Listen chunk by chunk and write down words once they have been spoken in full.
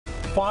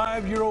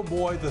5-year-old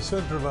boy at the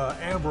center of an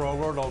Amber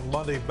Alert on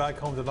Monday back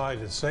home tonight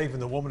is safe,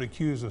 and the woman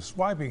accused of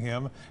swiping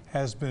him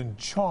has been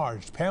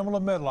charged.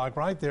 Pamela Medlock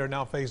right there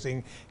now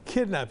facing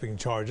kidnapping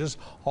charges,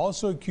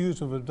 also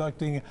accused of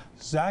abducting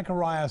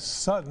Zachariah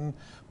Sutton.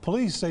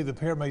 Police say the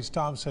pair made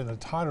stops in a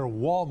Tyler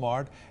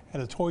Walmart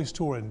and a toy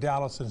store in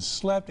Dallas and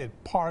slept at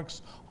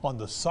parks on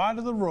the side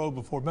of the road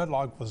before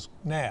Medlock was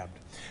nabbed.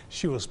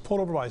 She was pulled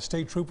over by a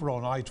state trooper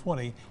on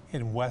I-20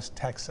 in West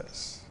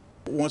Texas.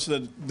 Once the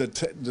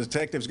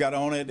detectives got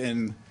on it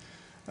and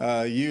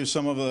used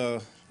some of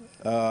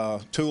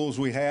the tools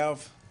we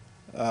have,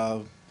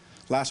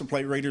 license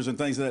plate readers and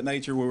things of that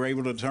nature, we were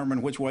able to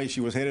determine which way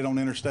she was headed on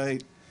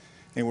interstate,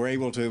 and we're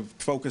able to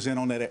focus in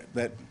on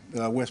that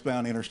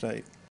westbound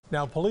interstate.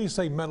 Now, police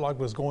say Medlock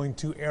was going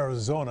to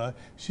Arizona.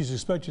 She's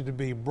expected to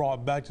be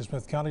brought back to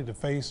Smith County to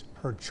face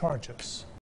her charges.